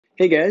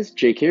Hey guys,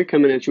 Jake here,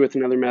 coming at you with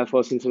another math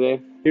lesson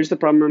today. Here's the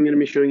problem I'm going to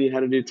be showing you how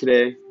to do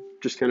today,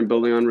 just kind of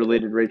building on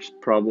related rate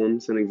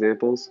problems and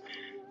examples.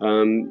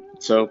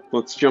 So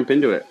let's jump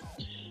into it.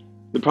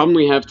 The problem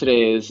we have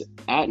today is,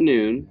 at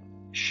noon,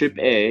 ship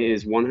A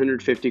is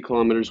 150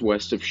 kilometers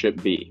west of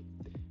ship B.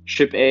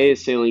 Ship A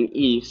is sailing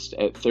east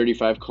at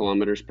 35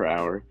 kilometers per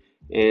hour,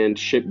 and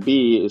ship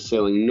B is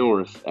sailing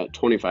north at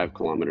 25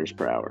 kilometers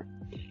per hour.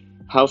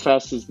 How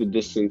fast is the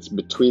distance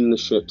between the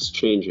ships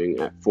changing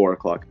at 4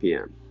 o'clock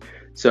p.m.?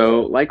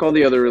 So, like all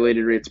the other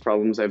related rates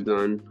problems I've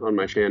done on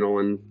my channel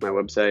and my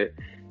website,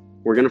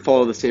 we're going to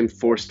follow the same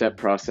four-step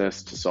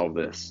process to solve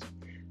this.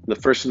 The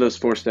first of those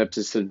four steps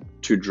is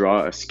to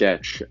draw a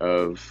sketch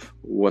of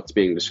what's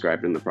being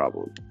described in the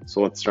problem.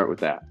 So let's start with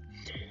that.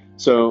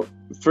 So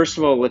first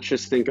of all, let's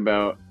just think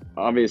about,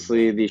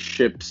 obviously these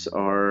ships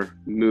are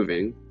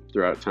moving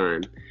throughout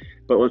time,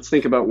 but let's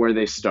think about where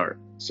they start.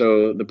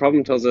 So the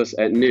problem tells us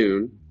at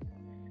noon,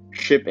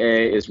 ship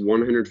A is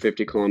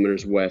 150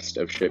 kilometers west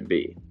of ship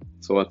B.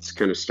 So let's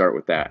kind of start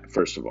with that,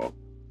 first of all.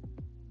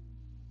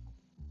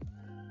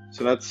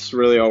 So that's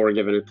really all we're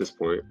given at this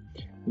point.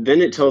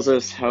 Then it tells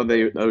us how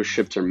those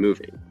ships are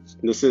moving.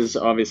 This is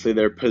obviously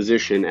their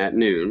position at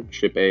noon.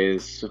 Ship A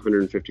is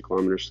 150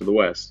 kilometers to the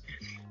west.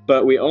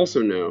 But we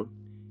also know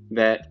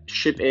that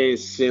ship A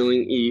is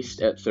sailing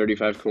east at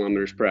 35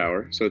 kilometers per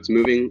hour. So it's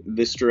moving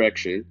this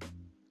direction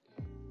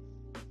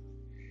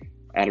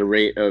at a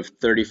rate of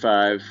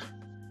 35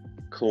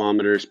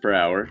 kilometers per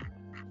hour.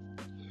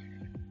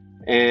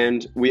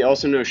 And we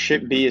also know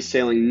ship B is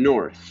sailing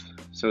north,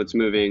 so it's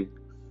moving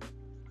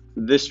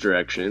this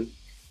direction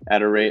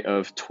at a rate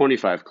of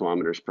 25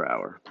 kilometers per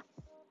hour.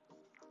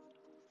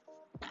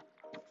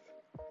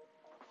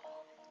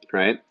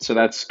 Right? So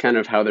that's kind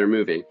of how they're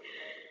moving.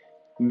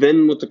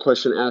 Then what the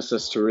question asks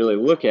us to really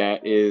look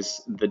at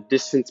is the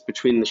distance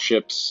between the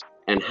ships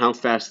and how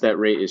fast that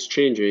rate is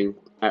changing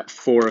at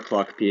 4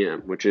 o'clock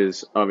p.m., which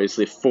is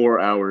obviously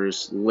 4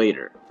 hours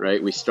later,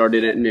 right? We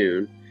started at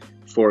noon.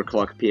 4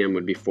 o'clock p.m.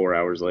 would be 4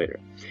 hours later.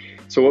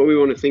 So what we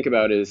want to think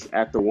about is,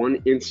 at the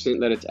one instant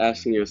that it's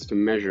asking us to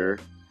measure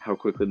how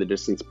quickly the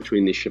distance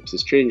between these ships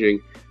is changing,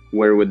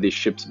 where would these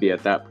ships be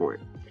at that point?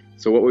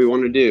 So what we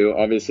want to do,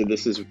 obviously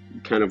this is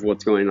kind of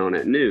what's going on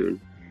at noon,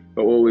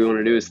 but what we want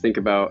to do is think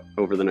about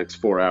over the next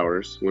 4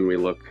 hours, when we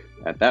look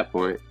at that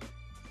point,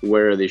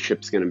 where are these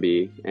ships going to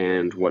be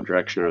and what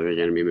direction are they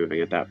going to be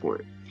moving at that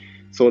point?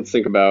 So let's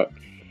think about,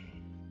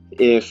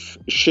 if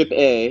ship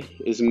A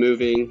is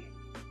moving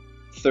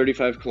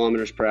 35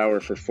 kilometers per hour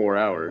for 4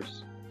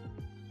 hours,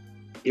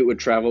 it would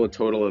travel a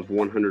total of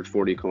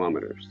 140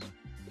 kilometers,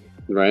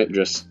 right?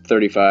 Just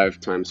 35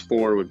 times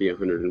 4 would be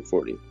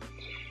 140.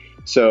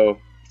 So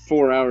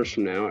 4 hours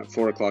from now, at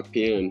 4 o'clock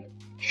p.m.,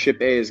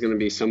 ship A is going to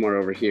be somewhere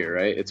over here,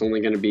 right? It's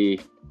only going to be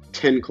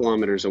 10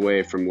 kilometers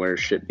away from where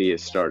ship B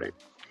is starting.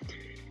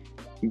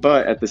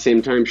 But at the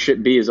same time,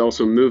 ship B is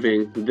also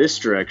moving this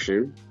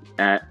direction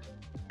at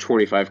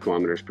 25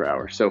 kilometers per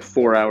hour. So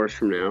 4 hours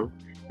from now,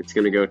 it's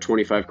going to go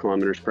 25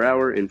 kilometers per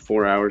hour. In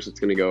 4 hours,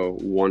 it's going to go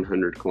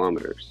 100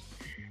 kilometers.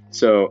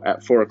 So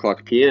at 4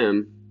 o'clock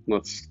p.m.,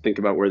 let's think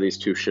about where these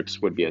two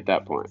ships would be at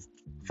that point.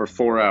 For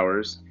 4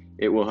 hours,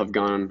 it will have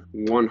gone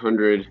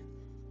 100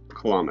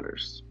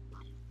 kilometers,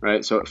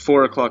 right? So at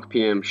 4 o'clock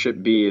p.m.,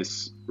 ship B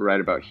is right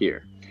about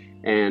here.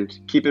 And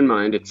keep in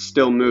mind, it's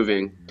still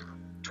moving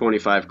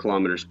 25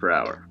 kilometers per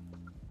hour.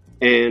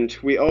 And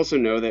we also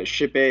know that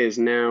ship A is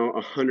now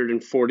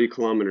 140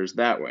 kilometers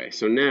that way.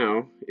 So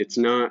now it's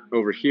not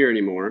over here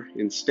anymore.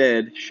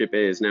 Instead, ship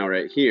A is now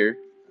right here.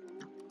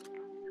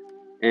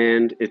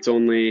 And it's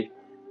only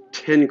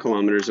 10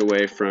 kilometers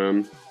away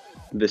from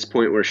this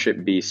point where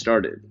ship B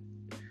started.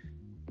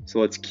 So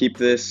let's keep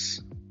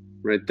this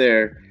right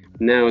there.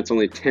 Now it's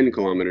only 10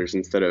 kilometers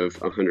instead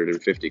of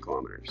 150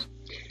 kilometers.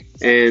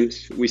 And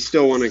we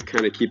still want to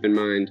kind of keep in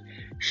mind,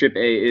 ship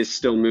A is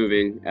still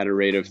moving at a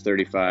rate of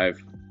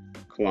 35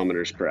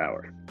 kilometers per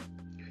hour.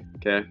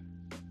 Okay.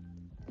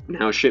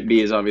 Now ship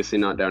B is obviously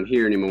not down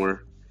here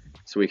anymore,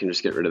 so we can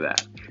just get rid of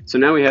that. So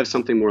now we have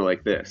something more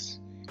like this,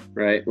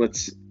 right?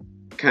 Let's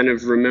kind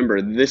of remember,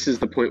 this is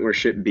the point where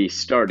ship B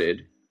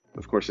started.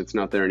 Of course, it's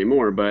not there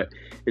anymore, but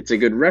it's a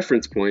good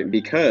reference point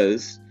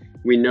because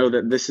we know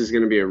that this is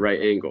going to be a right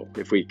angle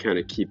if we kind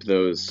of keep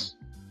those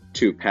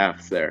two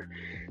paths there.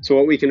 So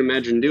what we can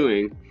imagine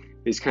doing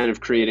is kind of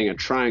creating a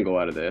triangle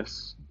out of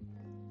this,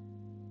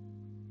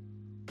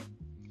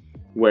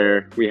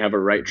 where we have a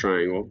right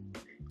triangle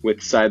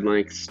with side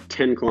lengths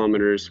 10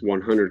 kilometers,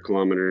 100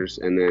 kilometers,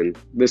 and then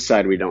this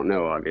side we don't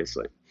know,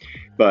 obviously.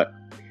 But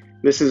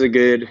this is a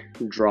good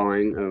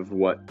drawing of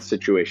what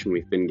situation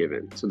we've been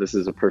given. So this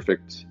is a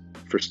perfect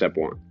for step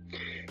one.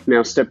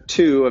 Now, step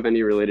two of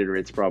any related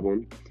rates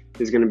problem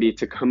is going to be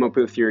to come up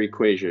with your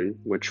equation,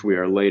 which we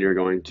are later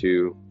going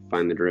to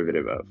find the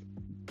derivative of.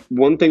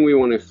 One thing we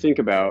want to think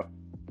about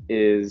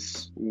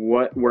is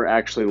what we're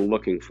actually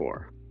looking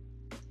for.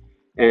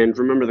 And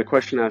remember, the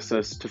question asks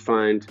us to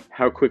find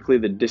how quickly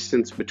the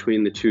distance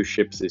between the two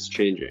ships is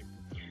changing.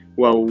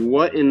 Well,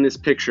 what in this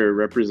picture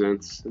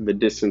represents the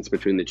distance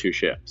between the two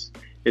ships?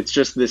 It's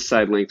just this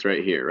side length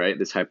right here, right?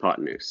 This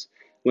hypotenuse.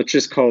 Let's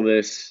just call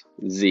this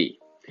Z.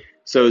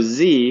 So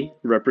Z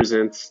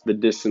represents the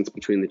distance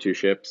between the two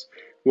ships.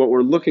 What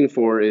we're looking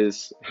for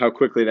is how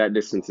quickly that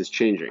distance is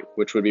changing,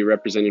 which would be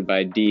represented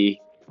by dz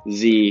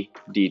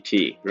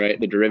dt, right?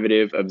 The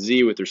derivative of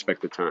Z with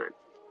respect to time.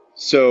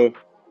 So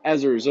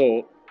as a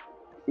result,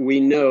 we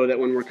know that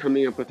when we're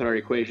coming up with our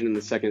equation in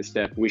the second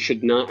step, we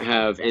should not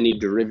have any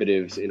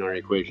derivatives in our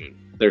equation.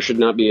 There should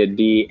not be a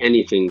d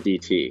anything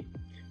dt.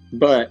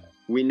 But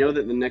we know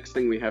that the next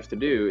thing we have to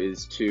do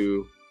is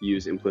to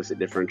use implicit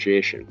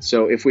differentiation.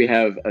 So if we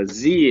have a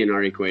z in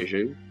our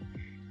equation,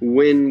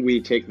 when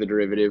we take the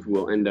derivative,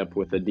 we'll end up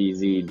with a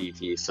dz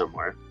dt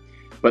somewhere.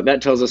 But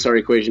that tells us our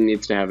equation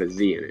needs to have a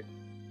z in it.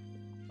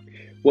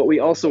 What we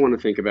also want to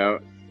think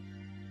about,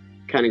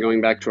 kind of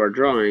going back to our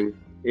drawing,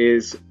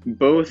 is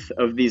both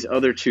of these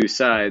other two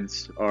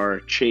sides are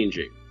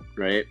changing,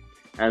 right?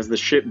 As the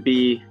ship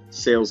B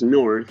sails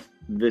north,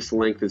 this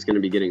length is going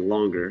to be getting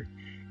longer.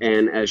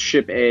 And as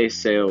ship A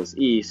sails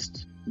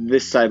east,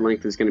 this side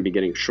length is going to be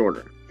getting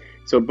shorter.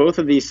 So both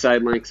of these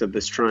side lengths of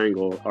this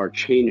triangle are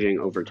changing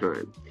over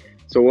time.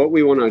 So what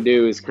we want to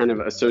do is kind of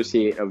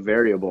associate a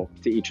variable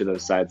to each of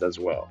those sides as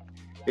well.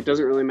 It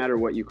doesn't really matter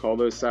what you call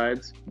those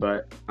sides,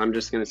 but I'm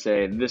just going to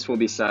say this will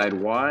be side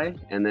Y,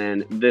 and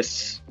then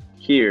this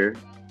here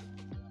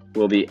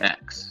will be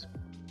X.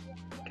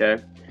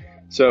 Okay?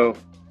 So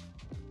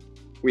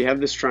we have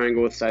this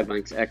triangle with side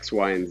lengths X,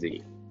 Y, and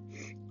Z.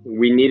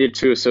 We needed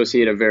to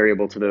associate a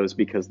variable to those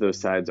because those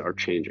sides are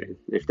changing.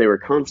 If they were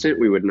constant,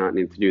 we would not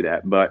need to do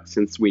that, but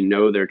since we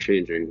know they're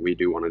changing, we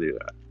do want to do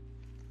that.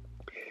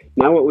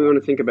 Now what we want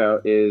to think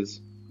about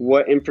is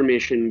what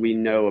information we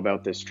know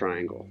about this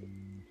triangle.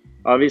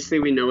 Obviously,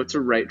 we know it's a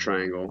right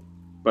triangle,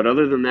 but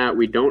other than that,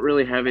 we don't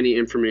really have any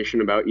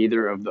information about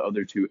either of the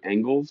other two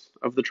angles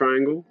of the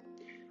triangle.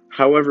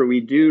 However, we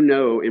do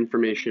know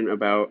information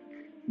about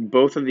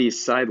both of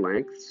these side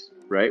lengths,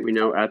 right? We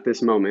know at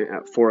this moment,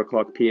 at 4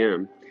 o'clock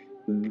p.m.,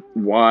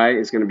 Y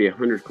is going to be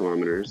 100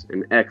 kilometers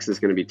and X is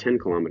going to be 10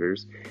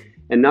 kilometers.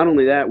 And not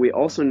only that, we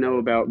also know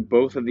about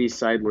both of these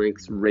side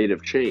lengths' rate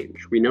of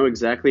change. We know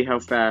exactly how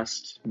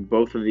fast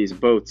both of these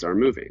boats are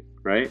moving,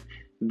 right?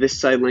 This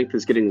side length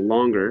is getting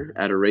longer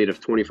at a rate of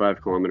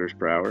 25 kilometers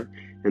per hour,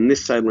 and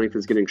this side length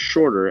is getting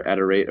shorter at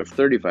a rate of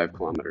 35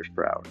 kilometers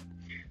per hour.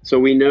 So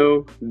we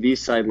know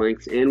these side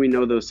lengths, and we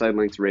know those side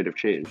lengths' rate of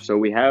change. So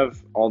we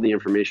have all the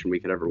information we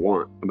could ever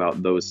want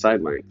about those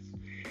side lengths.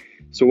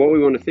 So what we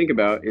want to think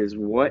about is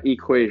what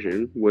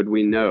equation would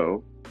we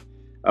know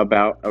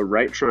about a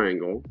right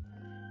triangle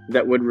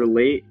that would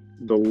relate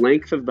the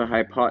length of the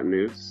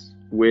hypotenuse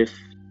with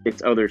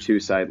its other two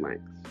side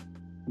lengths.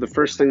 The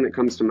first thing that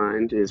comes to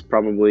mind is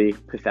probably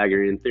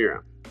Pythagorean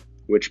theorem,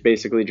 which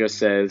basically just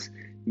says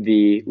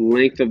the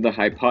length of the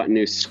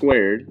hypotenuse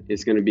squared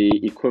is going to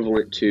be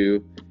equivalent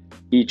to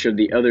each of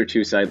the other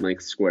two side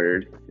lengths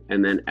squared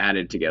and then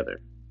added together.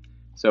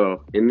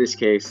 So in this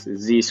case,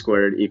 z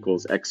squared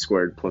equals x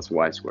squared plus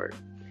y squared.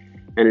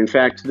 And in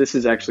fact, this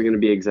is actually going to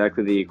be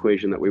exactly the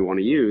equation that we want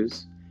to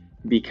use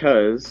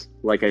because,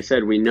 like I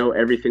said, we know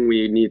everything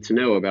we need to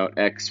know about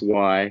x,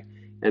 y,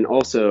 and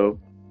also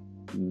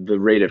the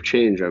rate of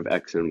change of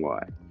x and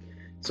y.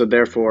 So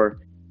therefore,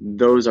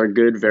 those are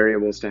good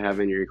variables to have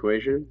in your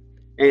equation.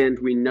 And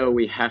we know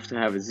we have to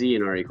have a z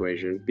in our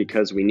equation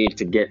because we need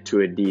to get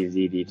to a dz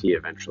dt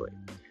eventually.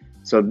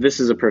 So this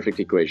is a perfect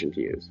equation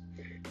to use.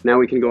 Now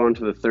we can go on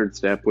to the third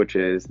step, which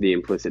is the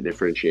implicit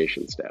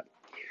differentiation step.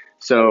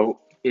 So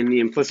in the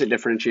implicit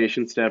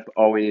differentiation step,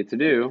 all we need to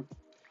do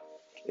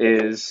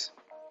is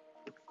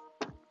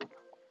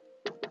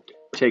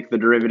take the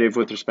derivative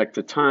with respect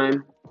to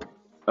time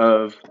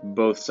of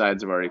both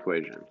sides of our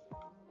equation.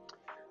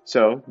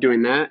 So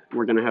doing that,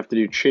 we're going to have to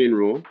do chain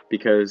rule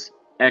because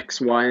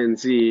x, y, and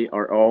z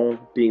are all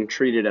being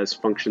treated as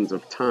functions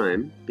of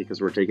time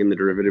because we're taking the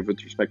derivative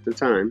with respect to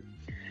time.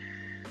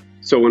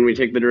 So when we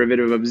take the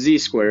derivative of z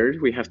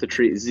squared, we have to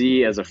treat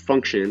z as a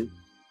function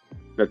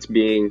that's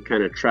being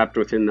kind of trapped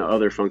within the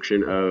other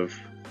function of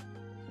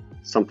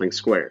something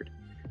squared.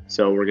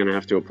 So we're going to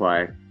have to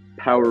apply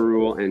power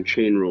rule and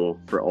chain rule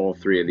for all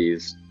three of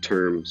these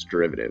terms'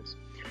 derivatives.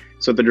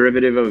 So the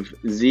derivative of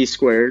z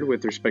squared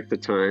with respect to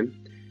time,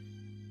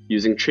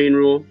 using chain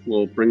rule,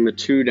 we'll bring the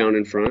 2 down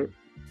in front.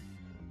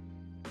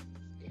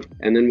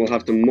 And then we'll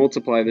have to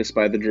multiply this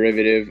by the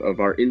derivative of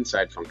our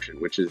inside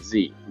function, which is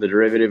z. The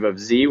derivative of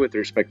z with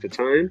respect to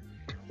time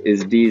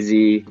is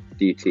dz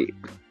dt.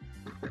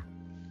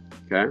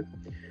 Okay?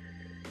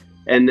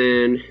 And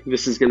then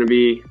this is going to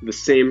be the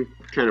same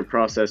kind of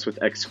process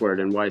with x squared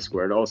and y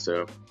squared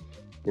also.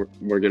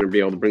 We're going to be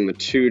able to bring the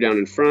 2 down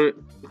in front,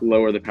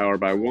 lower the power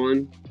by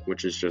 1,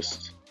 which is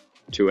just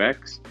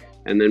 2x,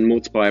 and then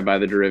multiply by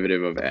the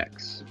derivative of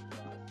x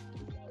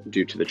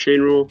due to the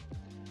chain rule.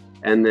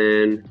 And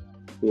then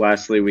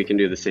lastly, we can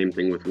do the same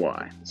thing with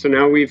y. So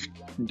now we've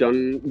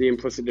done the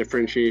implicit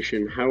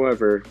differentiation.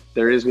 However,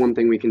 there is one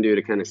thing we can do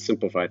to kind of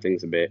simplify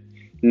things a bit.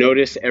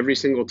 Notice every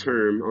single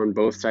term on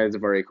both sides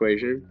of our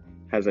equation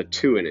has a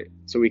 2 in it.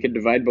 So we could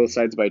divide both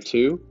sides by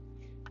 2,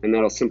 And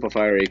that'll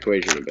simplify our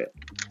equation a bit,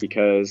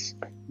 because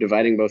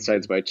dividing both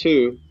sides by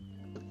 2,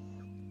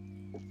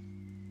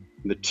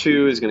 the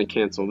 2 is going to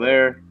cancel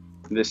there,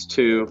 this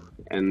 2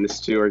 and this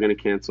 2 are going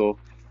to cancel,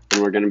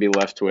 and we're going to be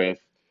left with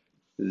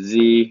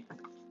z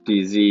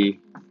dz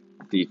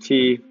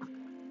dt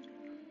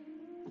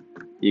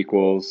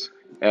equals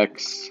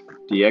x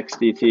dx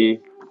dt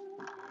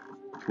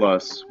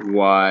plus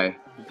y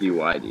dy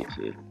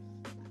dt.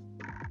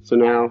 So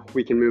now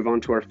we can move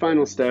on to our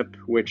final step,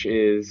 which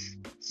is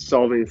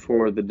solving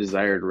for the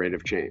desired rate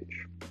of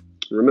change.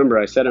 Remember,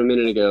 I said a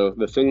minute ago,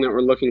 the thing that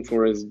we're looking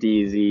for is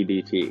dz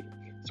dt.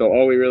 So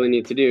all we really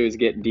need to do is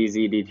get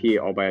dz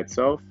dt all by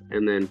itself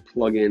and then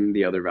plug in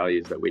the other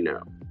values that we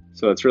know.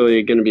 So it's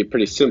really going to be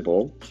pretty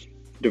simple.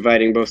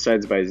 Dividing both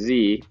sides by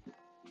z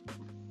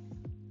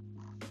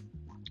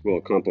will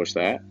accomplish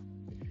that.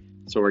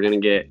 So we're going to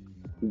get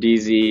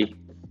dz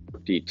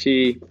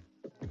dt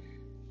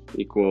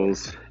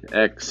equals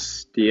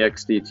x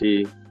dx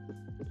dt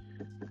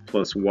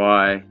plus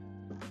y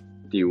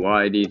dy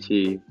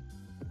dt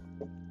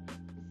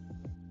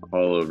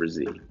all over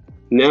z.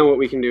 Now what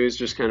we can do is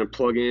just kind of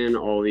plug in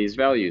all these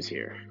values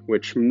here,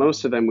 which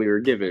most of them we were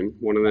given.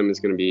 One of them is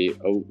going to be,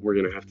 we're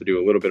going to have to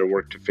do a little bit of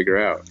work to figure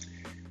out.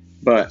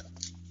 But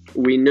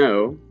we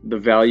know the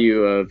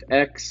value of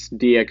x,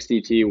 dx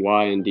dt,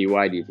 y, and dy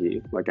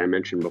dt, like I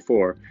mentioned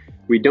before.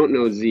 We don't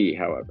know z,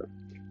 however.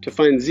 To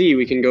find z,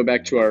 we can go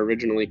back to our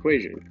original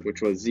equation,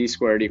 which was z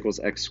squared equals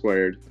x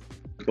squared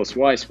plus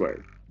y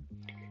squared,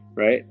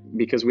 right?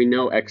 Because we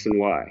know x and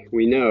y.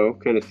 We know,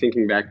 kind of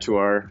thinking back to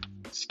our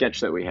sketch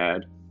that we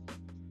had,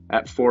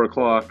 at 4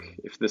 o'clock,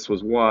 if this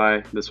was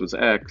y, this was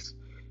x,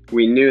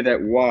 we knew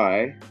that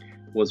y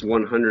was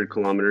 100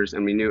 kilometers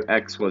and we knew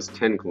x was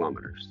 10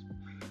 kilometers.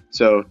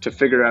 So to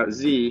figure out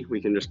z, we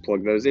can just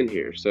plug those in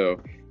here. So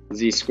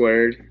z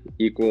squared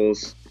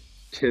equals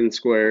 10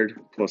 squared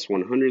plus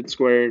 100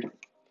 squared.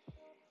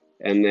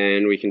 And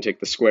then we can take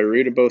the square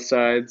root of both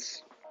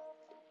sides,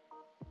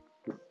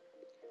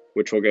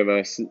 which will give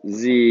us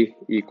z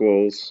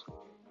equals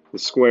the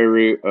square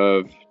root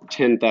of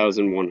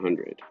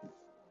 10,100.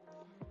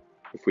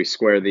 If we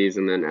square these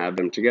and then add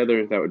them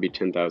together, that would be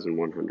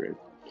 10,100.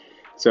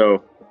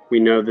 So we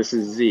know this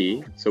is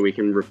z, so we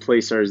can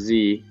replace our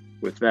z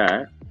with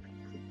that.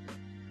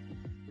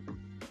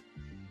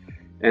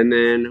 And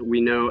then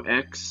we know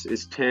x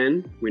is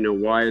 10, we know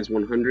y is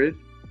 100.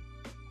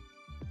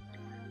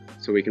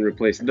 So we can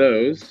replace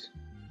those.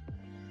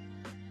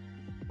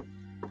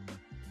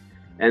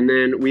 And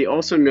then we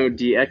also know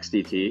dx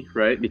dt,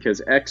 right?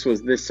 Because x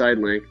was this side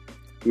length.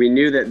 We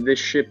knew that this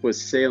ship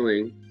was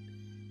sailing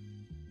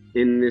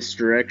in this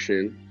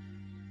direction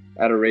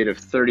at a rate of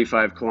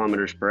 35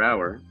 kilometers per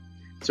hour.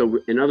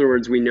 So in other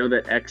words, we know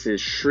that x is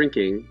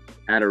shrinking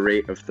at a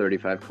rate of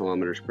 35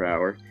 kilometers per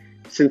hour.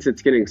 Since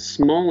it's getting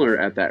smaller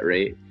at that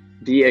rate,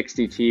 dx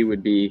dt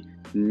would be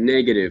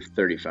negative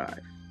 35.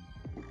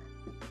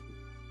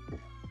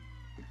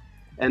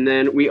 And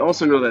then we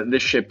also know that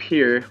this ship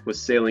here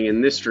was sailing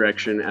in this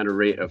direction at a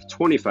rate of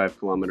 25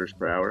 kilometers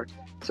per hour.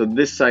 So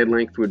this side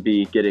length would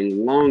be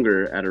getting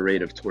longer at a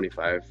rate of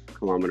 25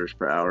 kilometers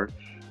per hour,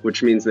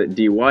 which means that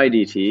dy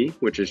dt,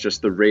 which is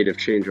just the rate of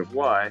change of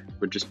y,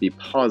 would just be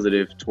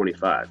positive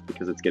 25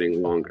 because it's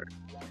getting longer.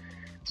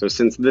 So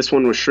since this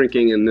one was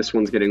shrinking and this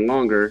one's getting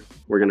longer,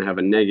 we're going to have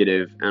a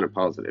negative and a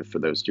positive for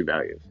those two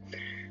values.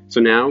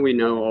 So now we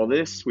know all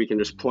this. We can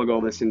just plug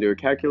all this into a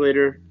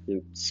calculator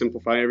and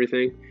simplify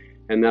everything.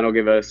 And that'll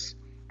give us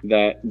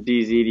that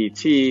dz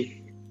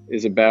dt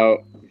is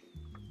about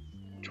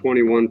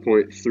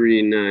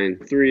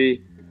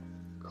 21.393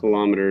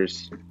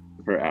 kilometers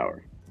per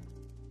hour,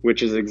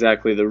 which is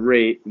exactly the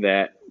rate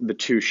that the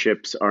two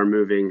ships are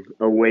moving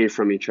away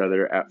from each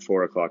other at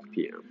 4 o'clock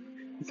p.m.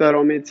 If that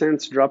all made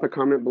sense, drop a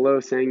comment below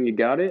saying you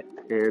got it,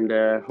 and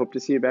hope to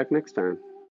see you back next time.